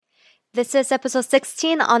This is episode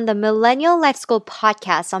 16 on the Millennial Life School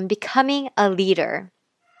podcast on becoming a leader.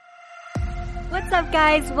 What's up,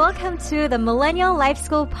 guys? Welcome to the Millennial Life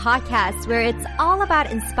School podcast, where it's all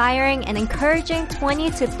about inspiring and encouraging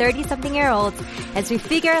 20 to 30-something-year-olds as we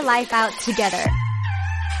figure life out together.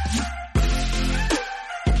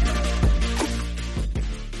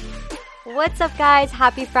 What's up, guys?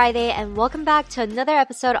 Happy Friday, and welcome back to another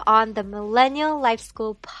episode on the Millennial Life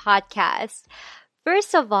School podcast.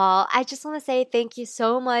 First of all, I just want to say thank you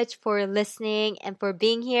so much for listening and for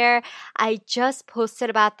being here. I just posted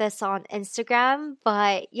about this on Instagram,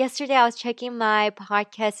 but yesterday I was checking my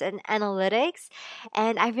podcast and analytics,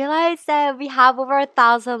 and I realized that we have over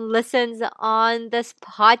 1,000 listens on this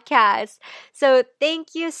podcast. So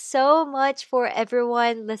thank you so much for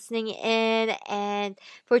everyone listening in and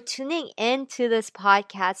for tuning in to this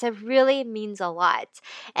podcast. It really means a lot.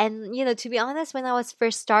 And, to be honest, when I was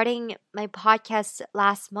first starting my podcast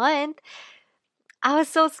last month, I was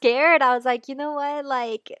so scared. I was like, you know what?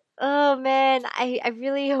 Oh man, I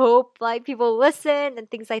really hope people listen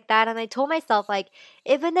and things like that. And I told myself,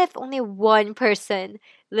 even if only one person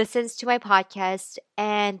listens to my podcast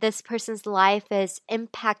and this person's life is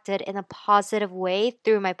impacted in a positive way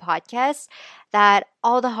through my podcast, that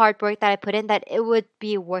all the hard work that I put in, that it would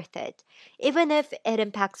be worth it. Even if it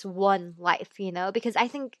impacts one life, because I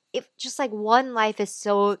think if just one life is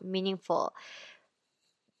so meaningful.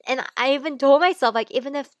 And I even told myself,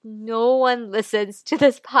 even if no one listens to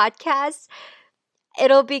this podcast,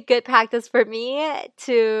 it'll be good practice for me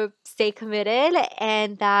to stay committed,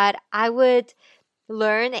 and that I would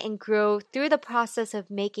learn and grow through the process of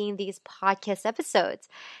making these podcast episodes.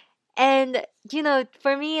 And,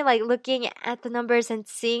 for me, looking at the numbers and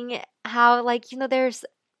seeing how, there's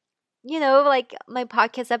my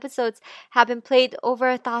podcast episodes have been played over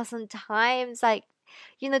 1,000 times.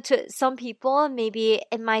 To some people, maybe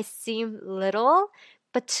it might seem little,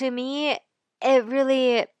 but to me, it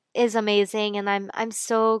really is amazing. And I'm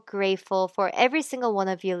so grateful for every single one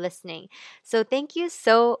of you listening. So thank you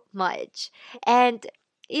so much. And,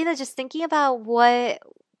 just thinking about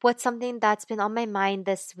what's something that's been on my mind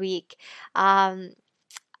this week. I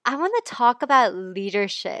want to talk about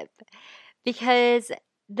leadership, because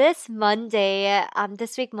this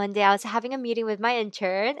week Monday, I was having a meeting with my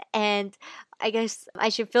intern, and I guess I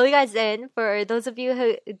should fill you guys in. For those of you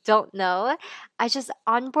who don't know, I just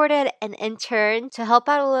onboarded an intern to help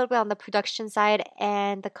out a little bit on the production side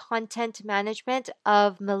and the content management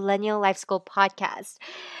of Millennial Life School podcast,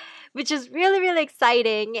 which is really, really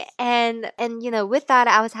exciting. And with that,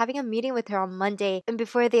 I was having a meeting with her on Monday, and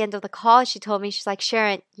before the end of the call, she told me, she's like,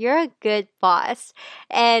 "Sharon, you're a good boss."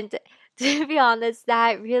 And to be honest,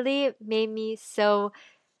 that really made me so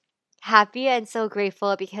happy and so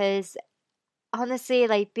grateful, because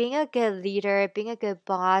honestly, being a good leader, being a good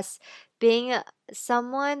boss, being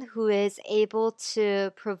someone who is able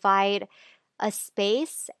to provide a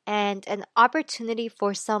space and an opportunity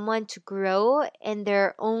for someone to grow in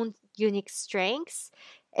their own unique strengths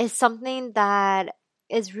is something that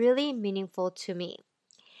is really meaningful to me.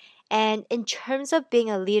 And in terms of being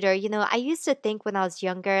a leader, I used to think when I was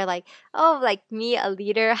younger, me, a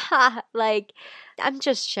leader, I'm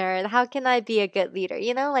just Sharon. How can I be a good leader?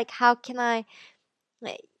 How can I,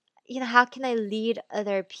 like, how can I lead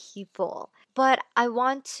other people? But I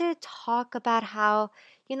want to talk about how,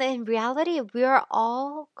 in reality, we are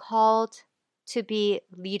all called to be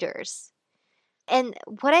leaders. And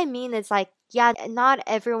what I mean is not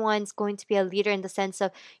everyone's going to be a leader in the sense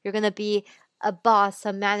of you're going to be a boss,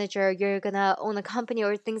 a manager, you're going to own a company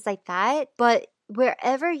or things like that. But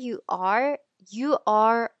wherever you are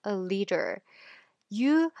a leader.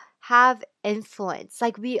 You have influence.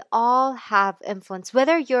 We all have influence.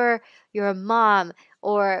 Whether you're a mom,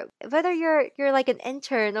 or whether you're like an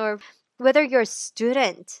intern, or whether you're a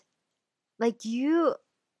student, you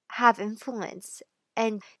have influence,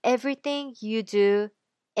 and everything you do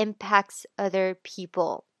impacts other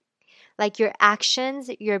people. Your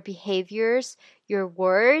actions, your behaviors, your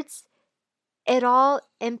words, it all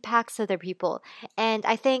impacts other people. And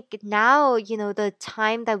I think now, the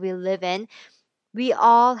time that we live in, we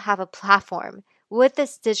all have a platform. With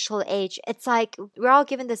this digital age, it's we're all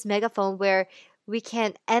given this megaphone where we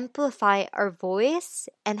can amplify our voice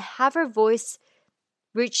and have our voice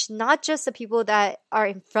reach not just the people that are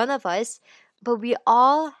in front of us, but we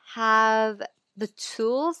all have the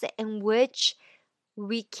tools in which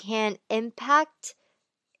we can impact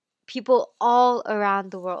people all around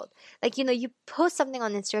the world. You post something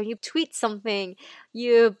on Instagram, you tweet something,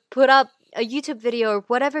 you put up a YouTube video, or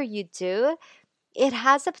whatever you do, it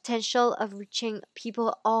has the potential of reaching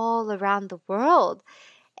people all around the world.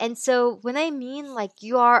 And so when I mean like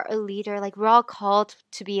you are a leader, like we're all called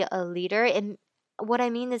to be a leader, and what I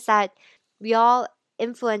mean is that we all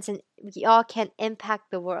influence and we all can impact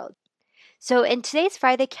the world. So in today's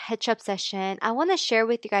Friday catch up session, I want to share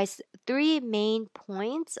with you guys 3 main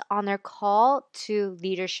points on our call to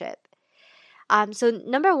leadership. So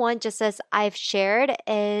number one, just as I've shared,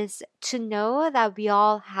 is to know that we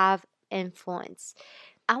all have influence.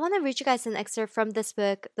 I want to read you guys an excerpt from this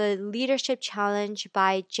book, The Leadership Challenge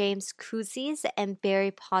by James Kouzes and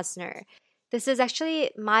Barry Posner. This is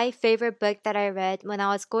actually my favorite book that I read when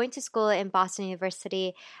I was going to school in Boston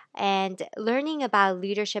University and learning about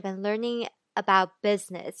leadership and learning about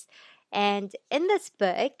business. And in this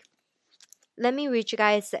book, let me read you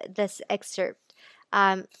guys this excerpt.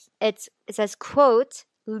 It says, quote,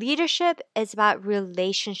 leadership is about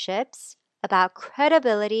relationships, about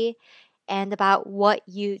credibility, and about what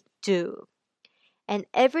you do. And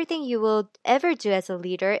everything you will ever do as a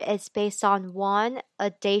leader is based on one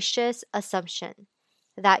audacious assumption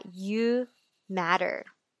that you matter.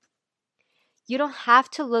 You don't have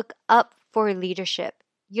to look up for leadership.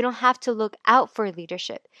 You don't have to look out for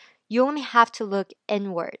leadership. You only have to look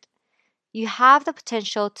inward. You have the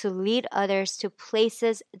potential to lead others to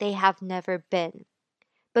places they have never been.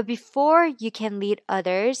 But before you can lead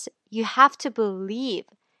others, you have to believe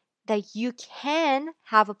that you can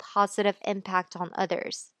have a positive impact on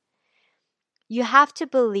others. You have to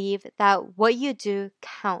believe that what you do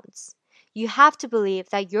counts. You have to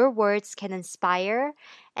believe that your words can inspire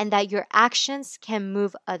and that your actions can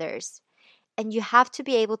move others. And you have to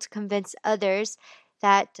be able to convince others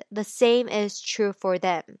that the same is true for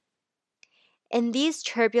them. In these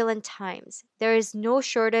turbulent times, there is no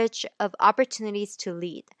shortage of opportunities to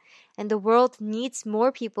lead, and the world needs more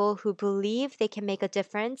people who believe they can make a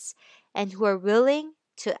difference and who are willing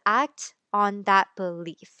to act on that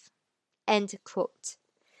belief. End quote.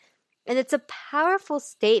 And it's a powerful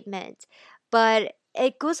statement, but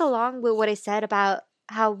it goes along with what I said about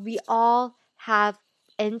how we all have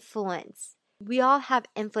influence. We all have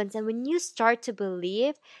influence, and when you start to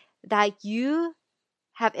believe that you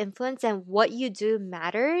have influence and what you do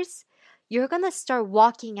matters, you're going to start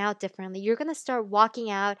walking out differently. You're going to start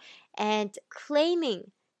walking out and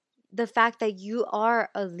claiming the fact that you are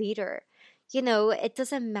a leader. You know, it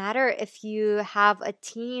doesn't matter if you have a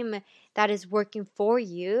team that is working for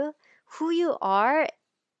you. Who you are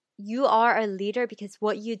a leader because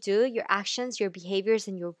what you do, your actions, your behaviors,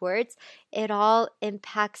 and your words, it all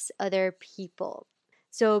impacts other people.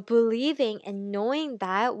 So believing and knowing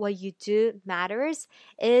that what you do matters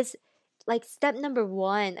is like step number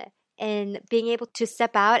one in being able to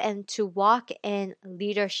step out and to walk in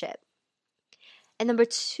leadership. And number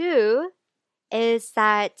two is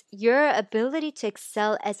that your ability to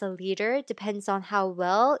excel as a leader depends on how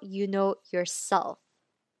well you know yourself.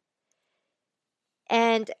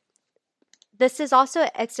 And this is also an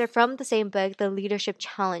excerpt from the same book, The Leadership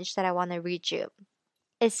Challenge, that I want to read you.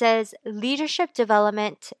 It says, leadership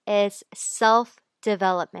development is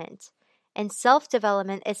self-development. And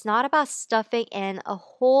self-development is not about stuffing in a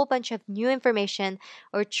whole bunch of new information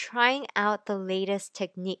or trying out the latest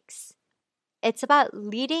techniques. It's about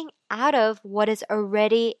leading out of what is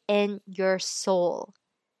already in your soul.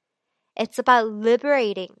 It's about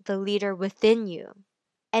liberating the leader within you.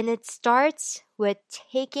 And it starts with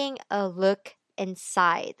taking a look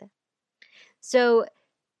inside. So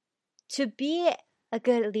to be a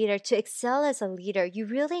good leader, to excel as a leader, you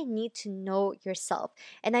really need to know yourself.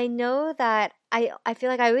 And I know that I feel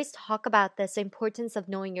like I always talk about this, the importance of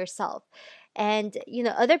knowing yourself. And, you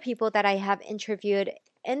know, other people that I have interviewed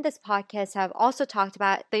in this podcast have also talked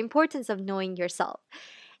about the importance of knowing yourself.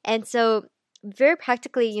 And so very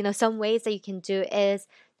practically, you know, some ways that you can do is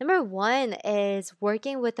number one is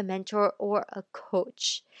working with a mentor or a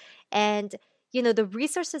coach. And you know, the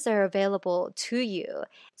resources are available to you.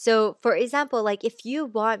 So, for example, like if you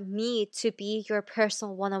want me to be your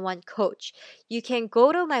personal one-on-one coach, you can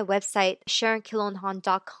go to my website,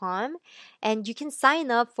 SharonKilonhan.com, and you can sign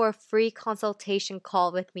up for a free consultation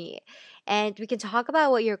call with me. And we can talk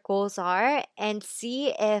about what your goals are and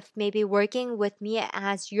see if maybe working with me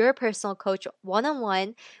as your personal coach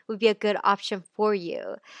one-on-one would be a good option for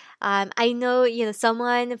you. I know, you know,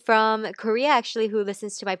 someone from Korea actually who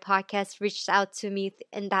listens to my podcast reached out to me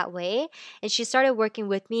in that way. And she started working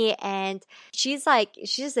with me and she's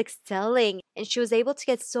excelling and she was able to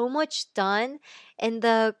get so much done in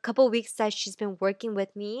the couple weeks that she's been working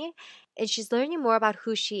with me. And she's learning more about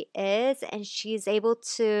who she is and she's able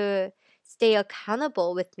to stay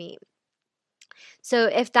accountable with me. So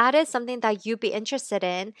if that is something that you'd be interested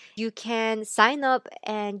in, you can sign up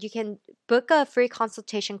and you can book a free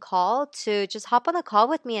consultation call to just hop on a call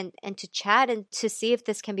with me and to chat and to see if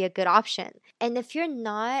this can be a good option. And if you're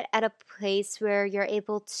not at a place where you're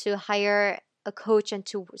able to hire a coach and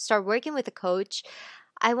to start working with a coach,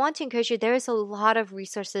 I want to encourage you, there is a lot of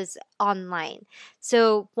resources online.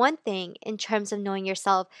 So one thing in terms of knowing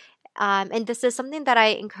yourself, and this is something that I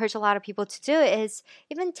encourage a lot of people to do, is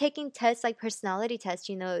even taking tests like personality tests,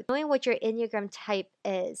 knowing what your Enneagram type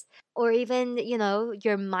is, or even,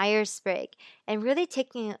 your Myers-Briggs, and really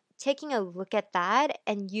taking a look at that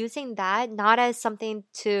and using that not as something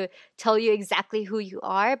to tell you exactly who you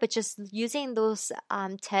are, but just using those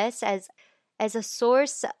tests as a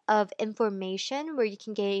source of information where you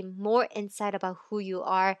can gain more insight about who you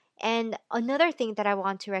are. And another thing that I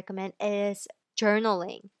want to recommend is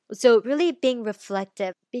journaling. So, really being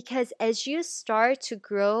reflective, because as you start to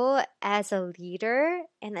grow as a leader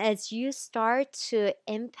and as you start to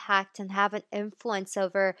impact and have an influence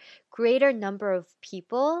over greater number of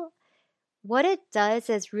people, what it does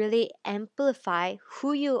is really amplify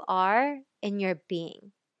who you are in your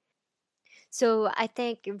being. So I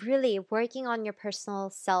think really working on your personal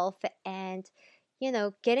self and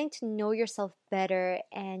getting to know yourself better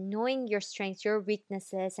and knowing your strengths, your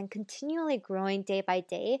weaknesses, and continually growing day by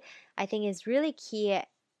day, I think is really key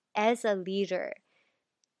as a leader.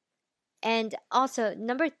 And also,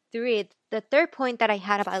 number three, the third point that I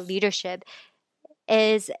had about leadership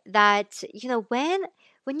is that,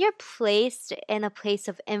 when you're placed in a place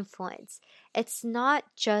of influence, it's not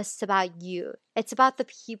just about you, it's about the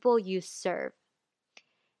people you serve.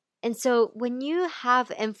 And so when you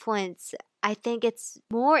have influence, I think it's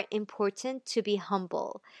more important to be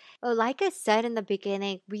humble. Like I said in the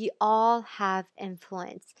beginning, we all have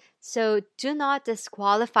influence. So do not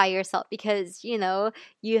disqualify yourself because, you're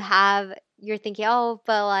thinking, oh,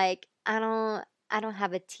 but like I don't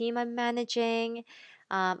have a team I'm managing.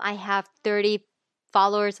 I have 30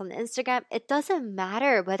 followers on Instagram. It doesn't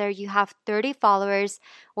matter whether you have 30 followers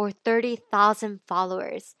or 30,000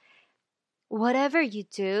 followers. Whatever you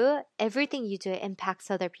do, everything you do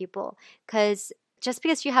impacts other people. Because just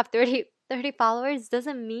because you have 30 followers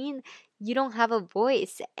doesn't mean you don't have a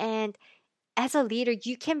voice. And as a leader,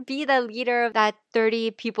 you can be the leader of that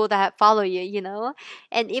 30 people that follow you.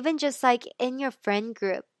 And even just like in your friend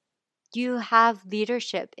group, you have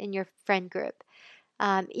leadership in your friend group.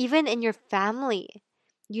 Even in your family,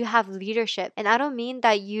 you have leadership. And I don't mean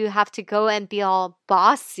that you have to go and be all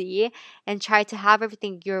bossy and try to have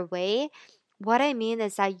everything your way. What I mean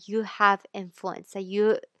is that you have influence, that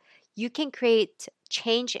you can create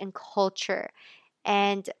change in culture.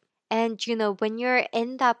 And when you're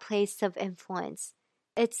in that place of influence,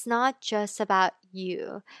 it's not just about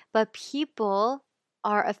you, but people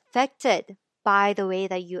are affected by the way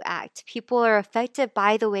that you act. People are affected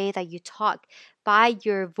by the way that you talk, by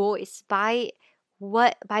your voice, by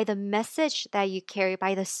the message that you carry,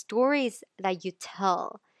 by the stories that you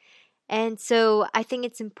tell. And so I think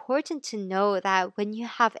it's important to know that when you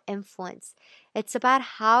have influence, it's about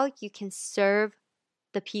how you can serve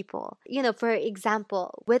the people. For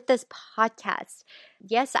example, with this podcast,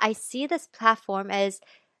 yes, I see this platform as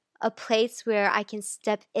a place where I can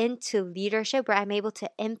step into leadership, where I'm able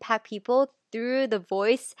to impact people through the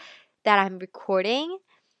voice that I'm recording.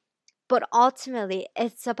 But ultimately,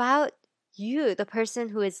 it's about you, the person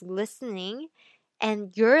who is listening,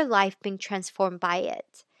 and your life being transformed by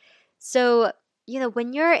it. So,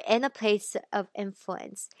 when you're in a place of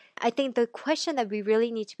influence, I think the question that we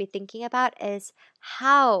really need to be thinking about is,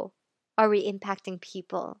 how are we impacting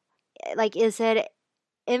people? Like, is it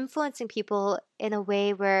influencing people in a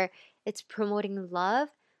way where it's promoting love,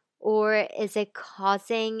 or is it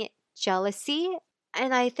causing jealousy?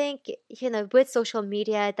 And I think, with social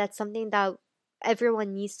media, that's something that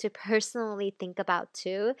everyone needs to personally think about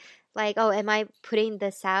too. Like, oh, am I putting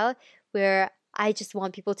this out where I just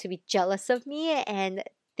want people to be jealous of me and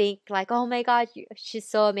think like, oh my God, she's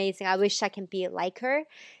so amazing. I wish I can be like her.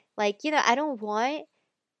 Like, I don't want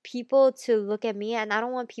people to look at me, and I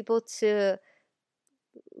don't want people to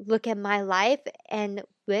look at my life and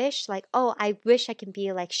wish like, oh, I wish I can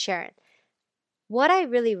be like Sharon. What I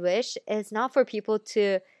really wish is not for people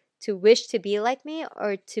to wish to be like me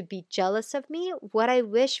or to be jealous of me. What I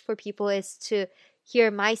wish for people is to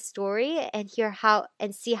hear my story and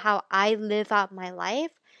see how I live out my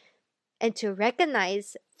life, and to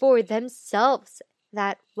recognize for themselves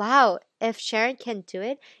that, wow, if Sharon can do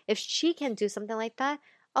it, if she can do something like that,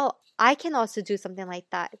 oh, I can also do something like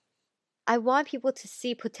that. I want people to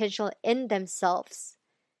see potential in themselves,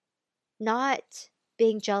 not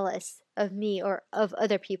being jealous of me or of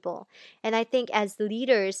other people. And I think as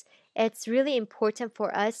leaders, it's really important for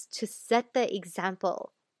us to set the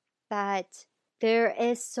example that there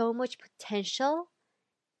is so much potential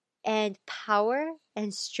and power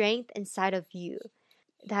and strength inside of you,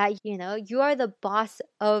 that you are the boss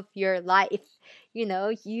of your life.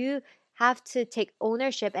 You have to take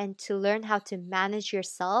ownership and to learn how to manage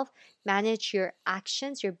yourself, manage your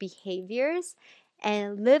actions, your behaviors,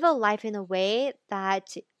 and live a life in a way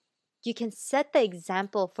that you can set the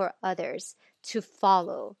example for others to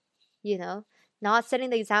follow, you know, not setting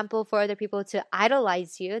the example for other people to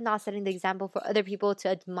idolize you, not setting the example for other people to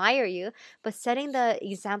admire you, but setting the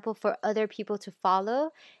example for other people to follow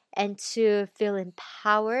and to feel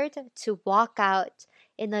empowered to walk out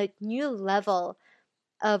in a new level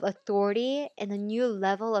of authority and a new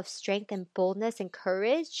level of strength and boldness and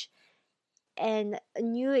courage, and a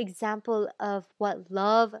new example of what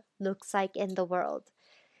love looks like in the world.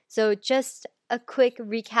 So, just a quick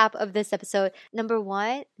recap of this episode. Number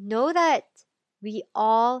one, know that we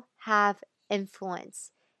all have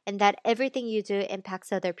influence and that everything you do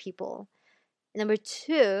impacts other people. Number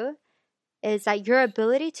two is that your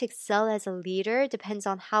ability to excel as a leader depends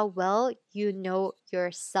on how well you know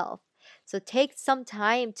yourself. So, take some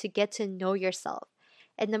time to get to know yourself.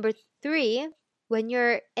 And number three, when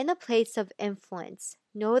you're in a place of influence,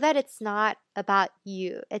 know that it's not about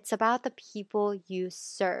you, it's about the people you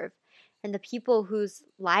serve and the people whose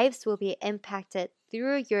lives will be impacted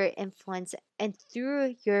through your influence and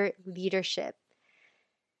through your leadership.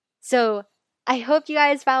 So, I hope you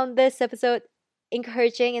guys found this episode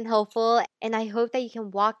encouraging and helpful, and I hope that you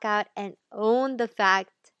can walk out and own the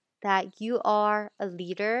fact that you are a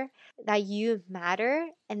leader, that you matter,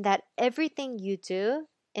 and that everything you do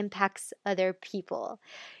impacts other people.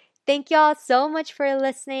 Thank y'all so much for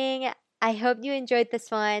listening. I hope you enjoyed this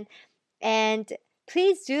one. And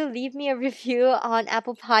please do leave me a review on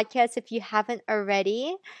Apple Podcasts if you haven't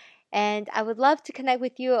already. And I would love to connect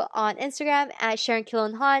with you on Instagram at Sharon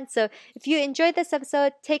Kilon Han. So if you enjoyed this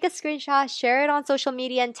episode, take a screenshot, share it on social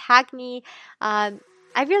media, and tag me. I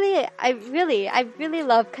really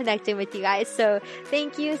love connecting with you guys. So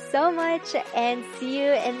thank you so much, and see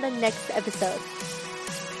you in the next episode.